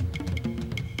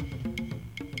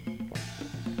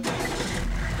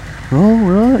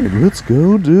 Alright, let's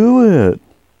go do it.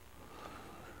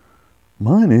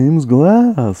 My name's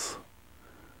Glass,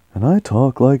 and I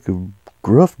talk like a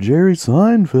gruff Jerry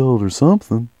Seinfeld or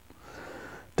something.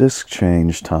 Disc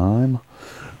change time.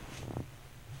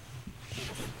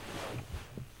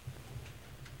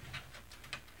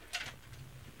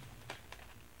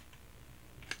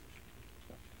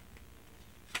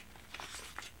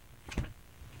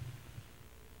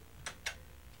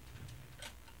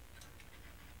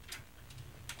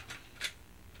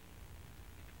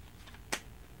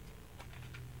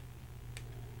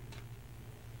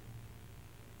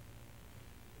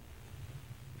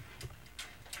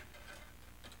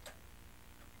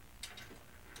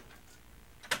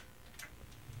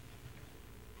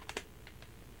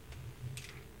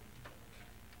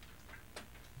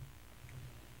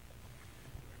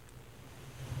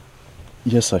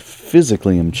 Yes, I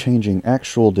physically am changing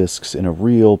actual discs in a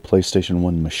real PlayStation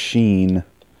 1 machine.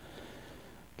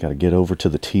 Gotta get over to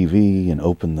the TV and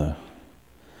open the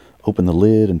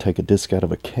lid and take a disc out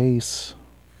of a case.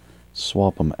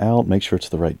 Swap them out, make sure it's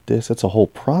the right disc. It's a whole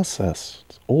process.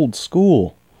 It's old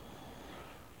school.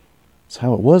 It's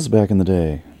how it was back in the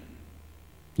day.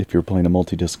 If you were playing a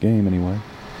multi-disc game, anyway.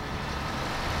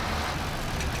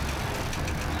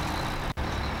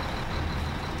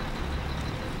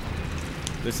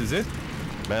 This is it?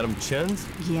 Madam Chen's?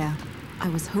 Yeah, I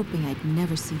was hoping I'd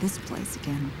never see this place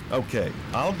again. Okay,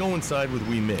 I'll go inside with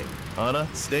Wei Ming. Anna,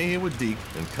 stay here with Deke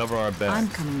and cover our backs. I'm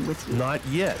coming with you. Not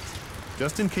yet.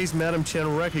 Just in case Madam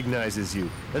Chen recognizes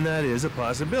you. And that is a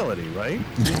possibility, right?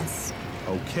 Yes.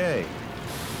 Okay.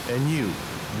 And you,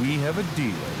 we have a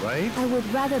deal, right? I would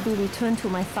rather be returned to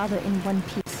my father in one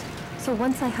piece. So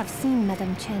once I have seen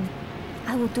Madame Chen,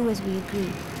 I will do as we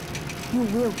agreed. You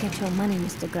will get your money,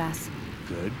 Mr. Grass.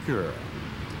 Good girl.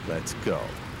 Let's go.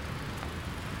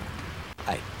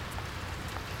 Hey,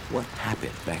 what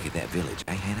happened back at that village,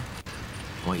 eh, Hannah?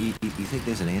 Well, you think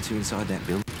there's an answer inside that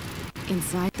building?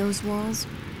 Inside those walls,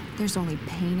 there's only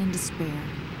pain and despair.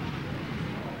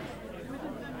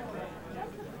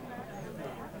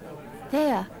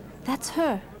 There, that's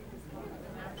her.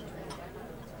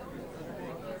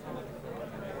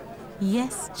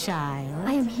 Yes, child.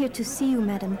 I am here to see you,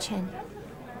 Madame Chen.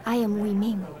 I am Wei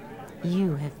Ming.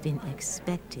 You have been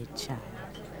expected, child.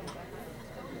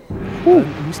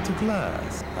 Mr.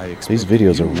 Glass, I expect These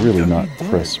videos are you really to not be dead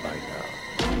crisp. by now.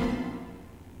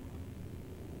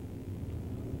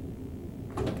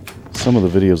 Some of the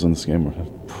videos in this game are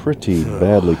pretty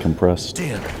badly compressed.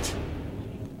 Damn it.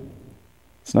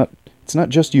 It's not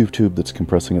just YouTube that's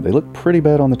compressing it. They look pretty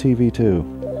bad on the TV too.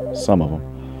 Some of them.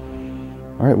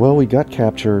 Alright, well, we got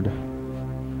captured.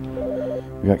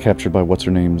 We got captured by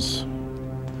what's-her-name's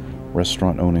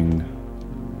restaurant-owning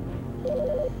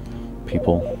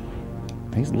people.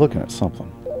 He's looking at something.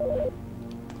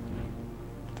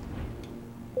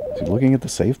 Is he looking at the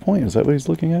save point? Is that what he's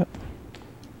looking at?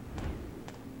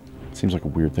 Seems like a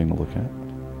weird thing to look at.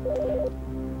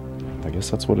 I guess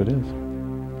that's what it is.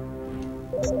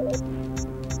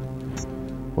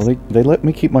 Well, they let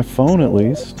me keep my phone at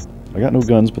least. I got no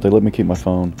guns, but they let me keep my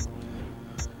phone.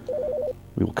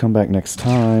 We will come back next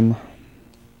time.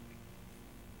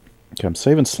 Okay, I'm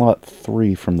saving slot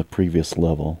 3 from the previous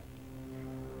level.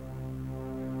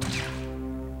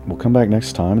 We'll come back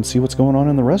next time and see what's going on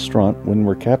in the restaurant when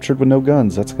we're captured with no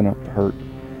guns. That's gonna hurt.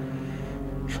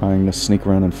 Trying to sneak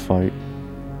around and fight.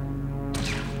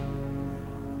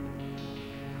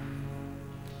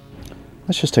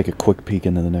 Let's just take a quick peek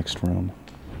into the next room.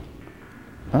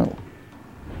 Oh.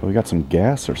 Well, we got some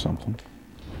gas or something.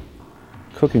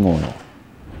 Cooking oil.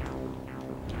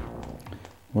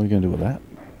 What are you gonna do with that?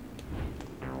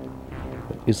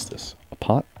 What is this? A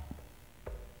pot?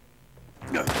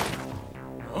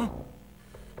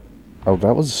 Oh,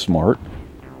 that was smart.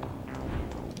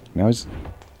 Now he's...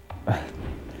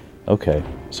 Okay,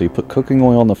 so you put cooking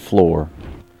oil on the floor,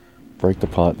 Break the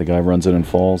pot. The guy runs in and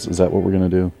falls. Is that what we're going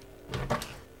to do?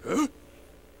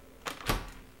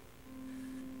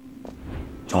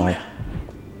 I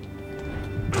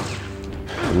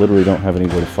literally don't have any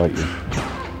way to fight you.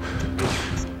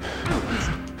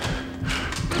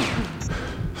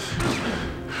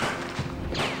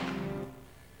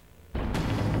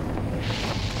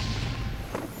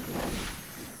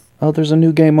 Oh, there's a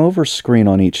new game over screen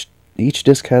on each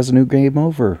disc has a new game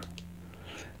over.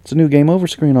 It's a new game over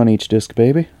screen on each disc,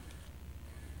 baby.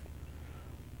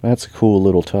 That's a cool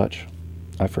little touch.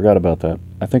 I forgot about that.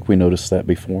 I think we noticed that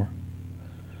before.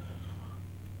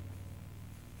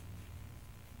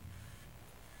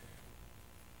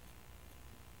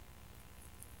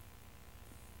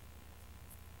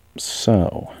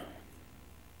 So,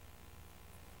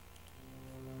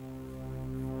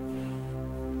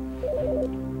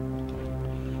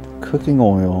 cooking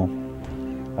oil.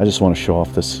 I just want to show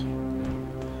off this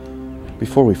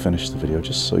before we finish the video,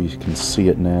 just so you can see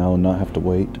it now and not have to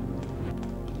wait.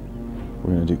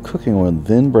 We're going to do cooking oil,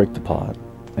 then break the pot,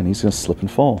 and he's going to slip and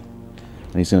fall.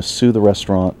 And he's going to sue the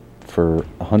restaurant for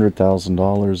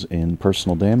 $100,000 in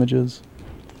personal damages.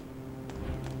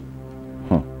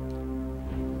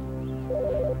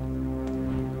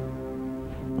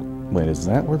 Wait, is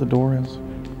that where the door is?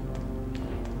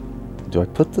 Do I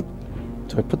put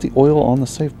the oil on the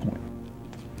save point?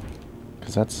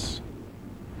 Because that's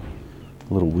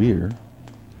a little weird.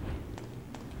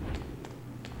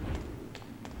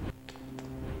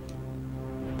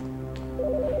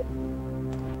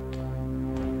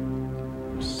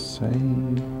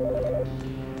 Save.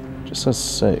 Just says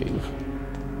save.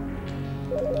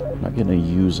 I'm not getting a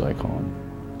use icon.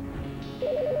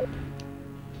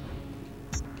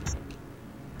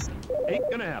 Ain't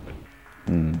gonna happen.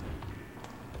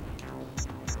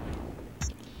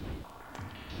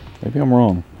 Maybe I'm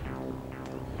wrong.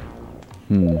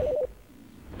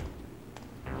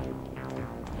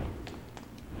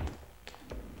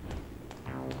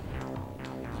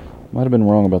 Might have been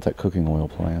wrong about that cooking oil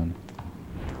plan.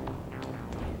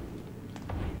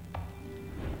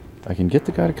 I can get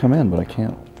the guy to come in, but I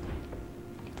can't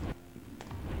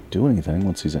do anything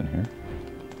once he's in here.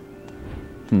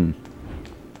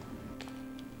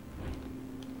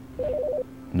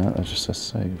 No, that just says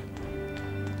save.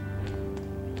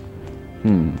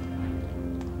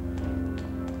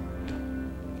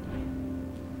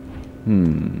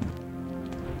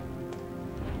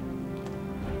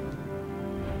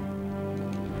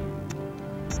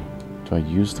 Do I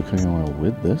use the cooking oil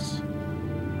with this?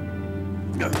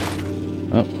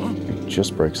 Oh, it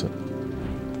just breaks it.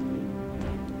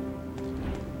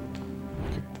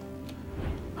 Okay.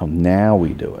 Oh, now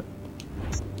we do it.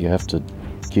 You have to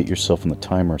get yourself in the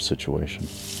timer situation.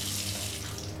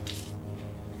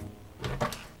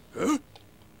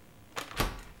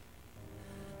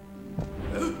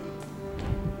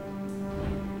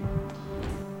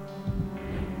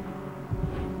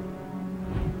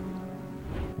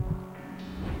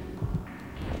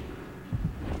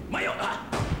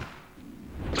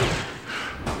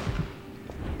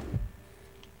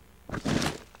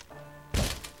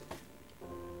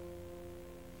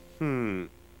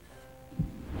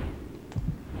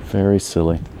 Very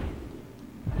silly.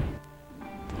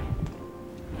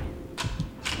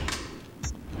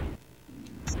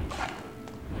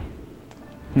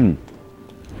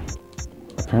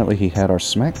 Apparently he had our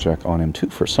smackjack on him too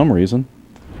for some reason,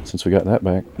 since we got that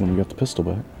back when we got the pistol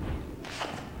back.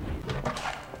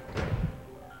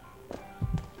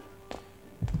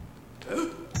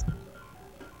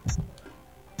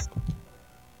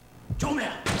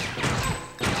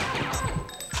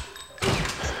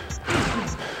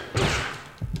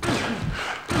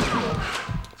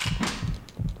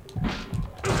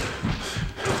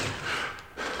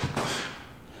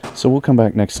 So we'll come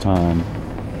back next time.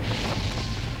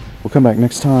 We'll come back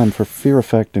next time for Fear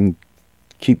Effect and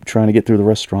keep trying to get through the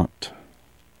restaurant.